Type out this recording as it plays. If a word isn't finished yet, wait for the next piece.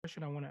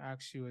question I want to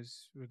ask you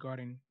is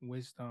regarding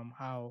wisdom,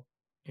 how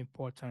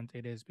important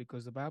it is,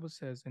 because the Bible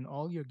says, in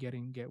all you're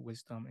getting, get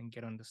wisdom and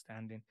get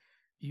understanding.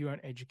 You're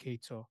an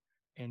educator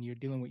and you're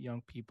dealing with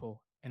young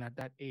people. And at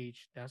that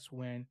age, that's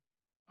when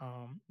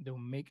they'll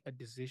make a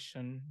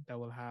decision that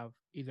will have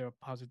either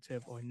a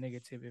positive or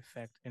negative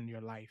effect in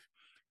your life.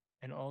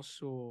 And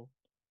also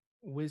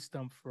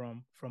wisdom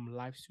from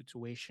life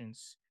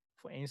situations.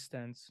 For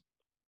instance,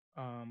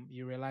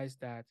 you realize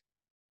that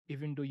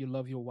even though you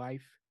love your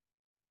wife,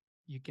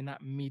 you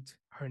cannot meet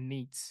her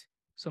needs.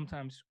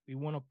 Sometimes we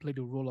want to play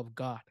the role of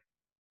God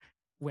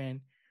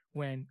when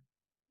when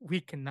we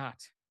cannot,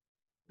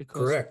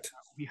 because Correct.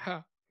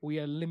 we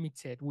are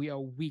limited, we are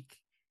weak,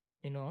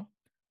 you know.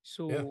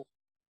 Yeah. So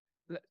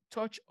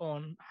touch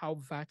on how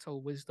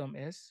vital wisdom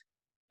is,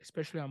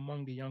 especially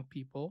among the young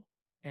people,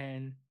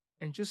 and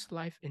and just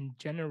life in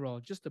general,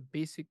 just the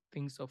basic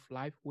things of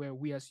life where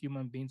we as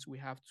human beings we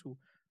have to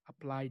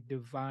apply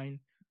divine,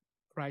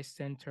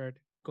 Christ-centered,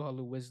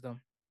 godly wisdom.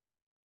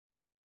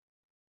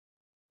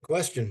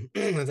 Question.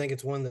 I think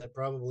it's one that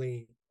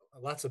probably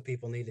lots of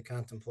people need to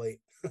contemplate.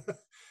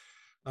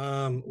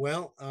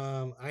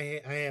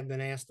 I have been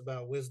asked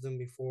about wisdom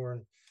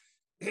before,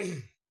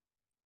 and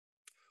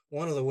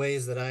one of the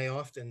ways that I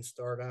often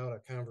start out a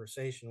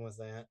conversation with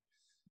that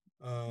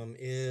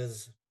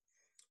is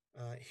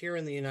here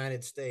in the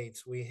United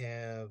States, we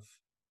have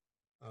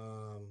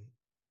um,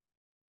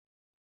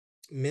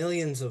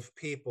 millions of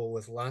people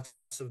with lots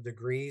of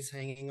degrees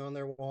hanging on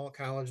their wall,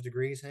 college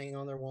degrees hanging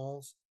on their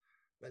walls,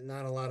 but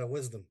not a lot of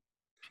wisdom.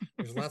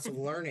 There's lots of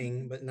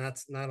learning, but not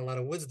a lot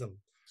of wisdom.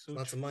 So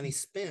Lots of money true.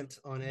 spent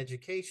on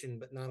education,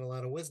 but not a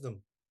lot of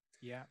wisdom.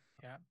 Yeah,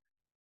 yeah.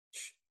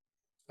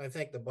 I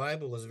think the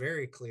Bible is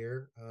very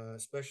clear,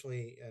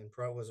 especially in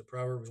was it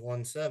Proverbs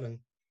 1:7.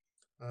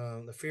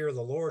 The fear of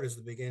the Lord is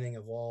the beginning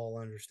of all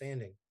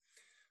understanding.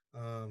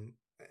 Um,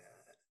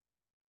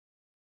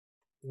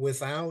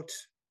 without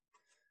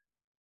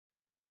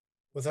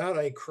without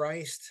a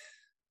Christ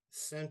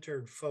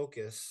centered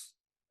focus,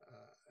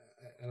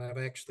 and I'm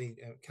actually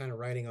kind of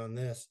writing on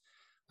this.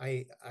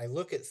 I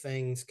look at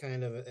things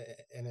kind of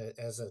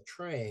as a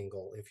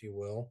triangle, if you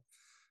will.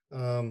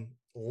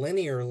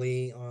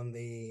 Linearly on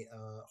the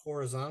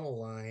horizontal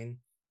line,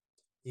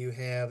 you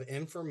have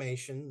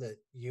information that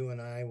you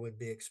and I would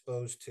be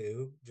exposed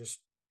to just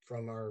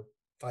from our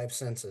five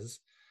senses.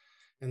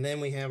 And then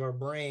we have our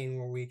brain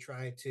where we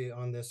try to,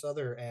 on this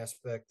other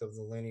aspect of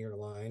the linear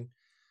line,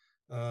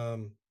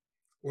 um,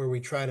 where we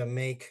try to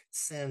make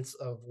sense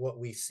of what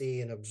we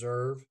see and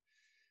observe.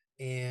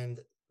 And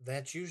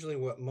that's usually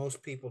what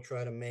most people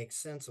try to make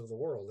sense of the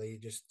world. They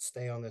just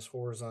stay on this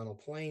horizontal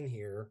plane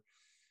here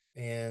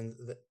and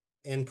the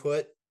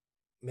input,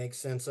 make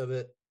sense of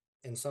it.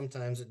 And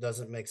sometimes it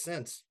doesn't make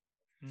sense.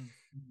 Mm,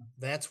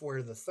 That's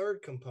where the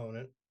third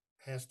component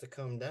has to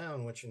come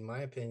down, which in my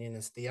opinion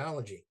is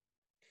theology.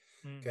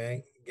 mm.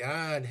 Okay.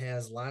 God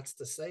has lots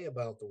to say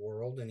about the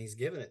world and he's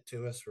given it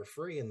to us for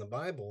free in the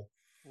Bible.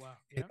 Wow.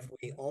 And Yeah. if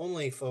we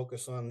only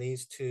focus on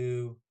these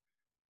two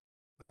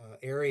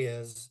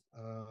areas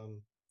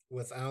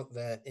without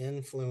that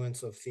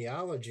influence of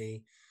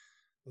theology,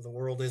 the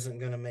world isn't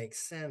going to make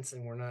sense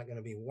and we're not going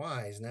to be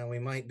wise. Now, we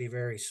might be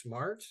very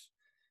smart,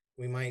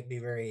 we might be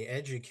very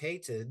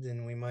educated,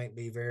 and we might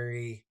be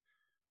very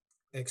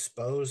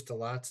exposed to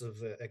lots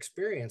of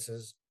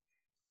experiences,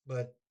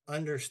 but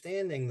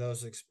understanding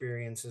those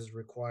experiences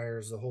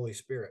requires the Holy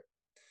Spirit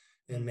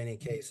in Mm, many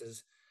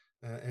cases.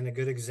 And a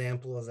good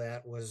example of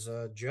that was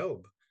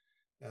Job.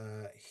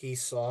 He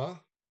saw,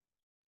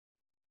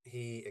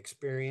 he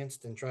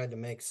experienced, and tried to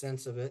make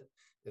sense of it.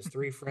 His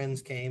three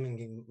friends came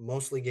and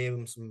mostly gave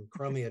him some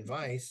crummy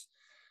advice.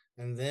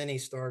 And then he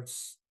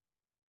starts,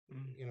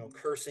 mm.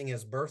 cursing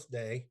his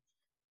birthday.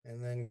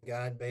 And then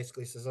God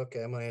basically says,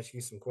 okay, I'm going to ask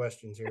you some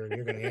questions here and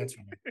you're going to answer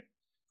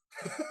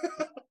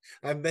them.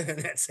 I've been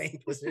in that same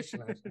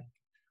position, I think,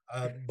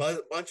 but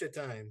a bunch of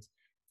times.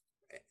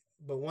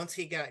 But once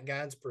he got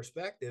God's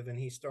perspective and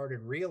he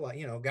started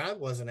realizing, God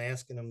wasn't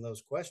asking him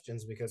those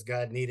questions because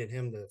God needed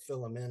him to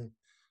fill him in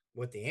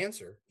with the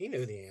answer. He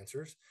knew the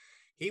answers.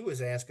 He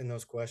was asking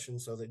those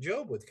questions so that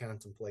Job would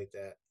contemplate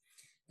that.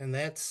 And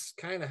that's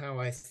kind of how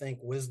I think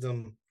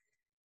wisdom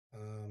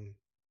um,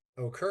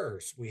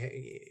 occurs.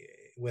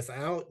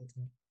 Without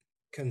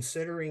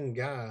considering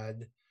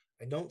God,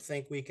 I don't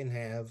think we can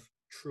have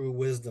true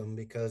wisdom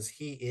because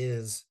He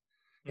is,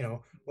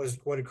 Mm,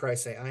 what did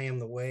Christ say? I am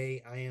the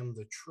way, I am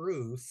the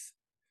truth.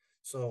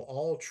 So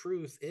all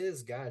truth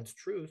is God's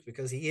truth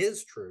because He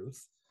is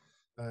truth.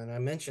 And I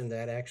mentioned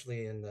that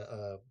actually in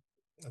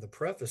the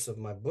preface of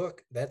my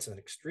book. That's an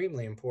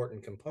extremely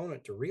important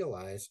component to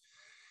realize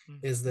mm,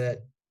 is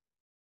that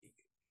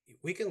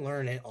we can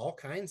learn all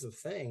kinds of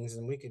things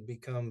and we could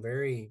become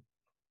very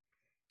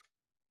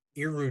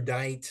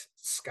erudite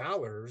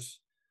scholars,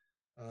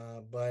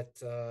 but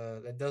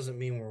that doesn't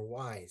mean we're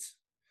wise,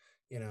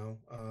 you know.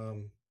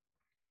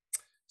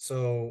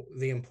 So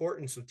the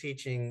importance of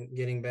teaching,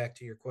 getting back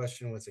to your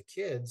question with the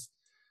kids,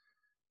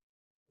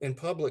 in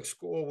public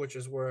school, which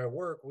is where I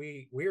work,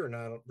 we are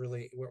not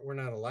really we're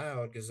not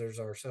allowed, because there's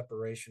our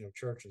separation of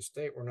church and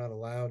state. We're not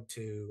allowed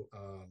to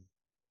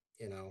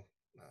you know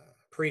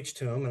preach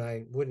to them, and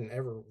I wouldn't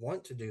ever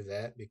want to do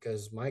that,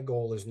 because my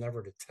goal is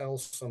never to tell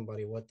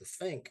somebody what to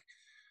think.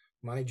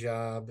 My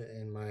job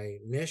and my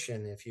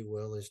mission, if you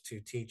will, is to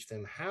teach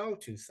them how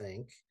to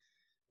think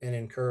and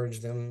encourage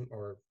them,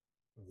 or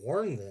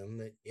warn them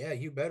that, yeah,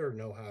 you better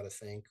know how to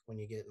think when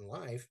you get in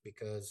life,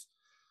 because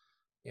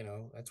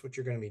that's what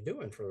you're going to be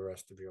doing for the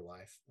rest of your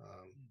life.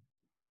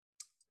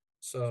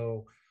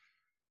 So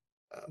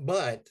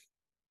but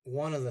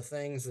one of the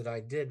things that I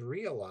did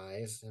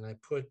realize, and I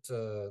put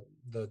the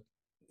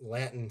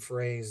Latin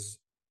phrase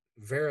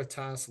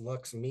veritas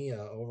lux mea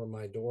over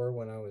my door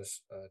when I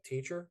was a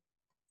teacher,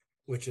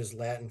 which is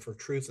Latin for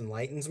truth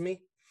enlightens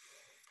me.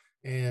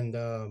 And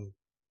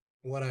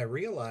what I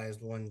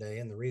realized one day,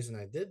 and the reason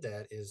I did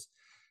that is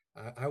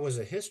I was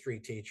a history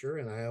teacher,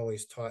 and I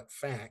always taught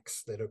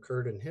facts that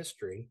occurred in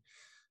history.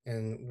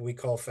 And we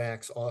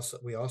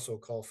also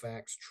call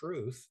facts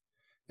truth.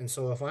 And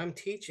so if I'm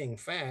teaching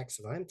facts,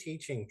 if I'm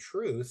teaching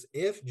truth,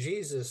 if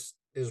Jesus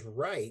is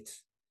right,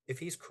 if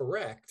he's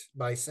correct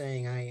by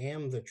saying I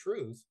am the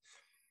truth,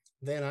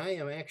 then I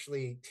am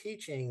actually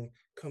teaching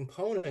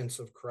components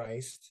of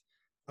Christ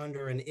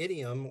under an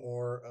idiom,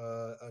 or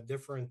a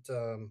different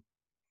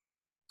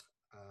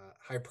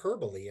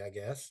hyperbole, I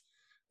guess,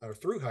 or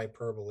through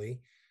hyperbole,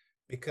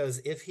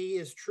 because if he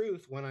is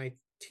truth, when I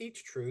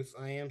teach truth,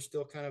 I am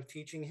still kind of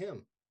teaching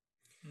him.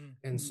 Mm.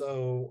 And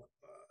so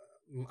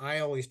I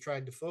always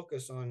tried to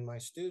focus on my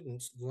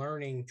students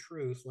learning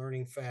truth,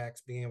 learning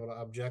facts, being able to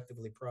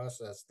objectively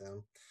process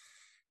them,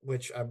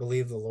 which I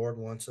believe the Lord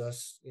wants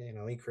us.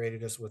 He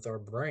created us with our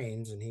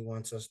brains, and he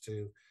wants us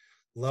to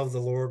love the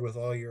Lord with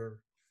all your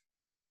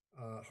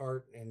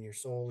heart and your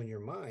soul and your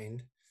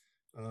mind.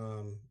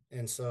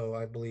 And so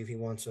I believe he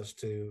wants us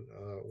to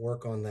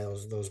work on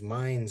those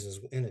minds, as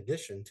in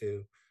addition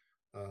to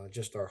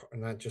just our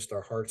not just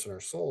our hearts and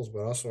our souls, but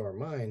also our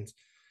minds.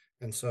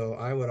 And so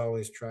I would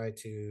always try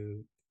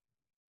to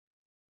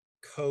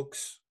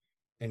coax,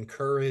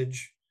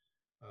 encourage,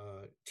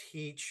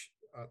 teach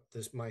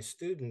my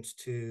students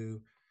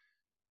to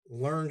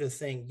learn to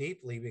think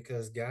deeply,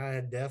 because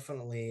God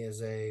definitely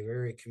is a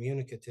very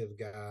communicative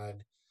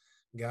God.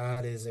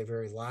 God is a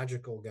very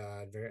logical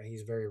God.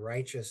 He's very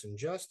righteous and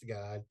just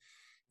God.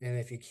 And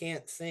if you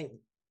can't think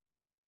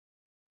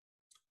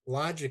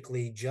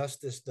logically,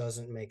 justice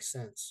doesn't make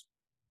sense.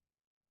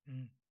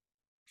 Mm.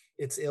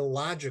 It's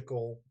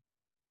illogical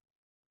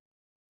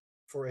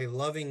for a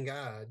loving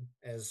God,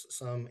 as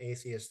some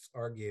atheists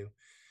argue.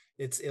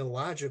 It's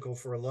illogical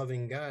for a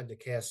loving God to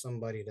cast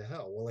somebody to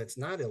hell. Well, it's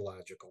not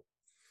illogical.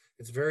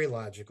 It's very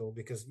logical,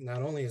 because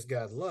not only is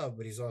God love,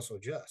 but he's also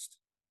just.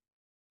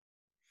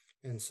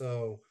 And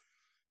so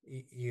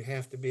you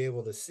have to be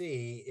able to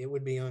see it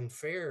would be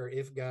unfair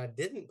if God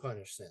didn't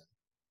punish sin.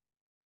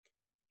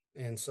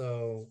 And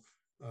so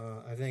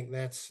I think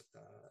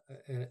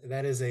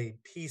that is a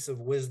piece of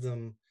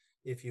wisdom,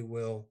 if you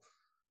will,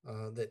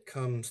 that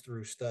comes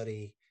through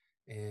study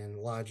and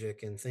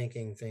logic and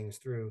thinking things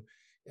through.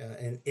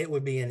 And it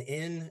would be an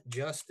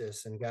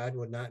injustice, and God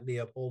would not be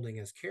upholding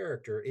his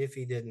character if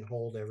he didn't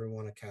hold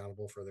everyone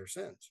accountable for their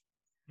sins.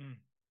 Mm.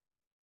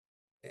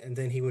 And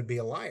then he would be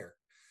a liar.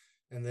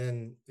 And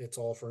then it's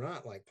all for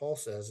naught, like Paul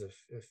says.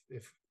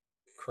 If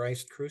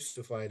Christ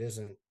crucified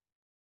isn't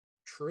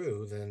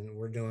true, then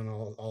we're doing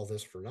all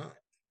this for naught.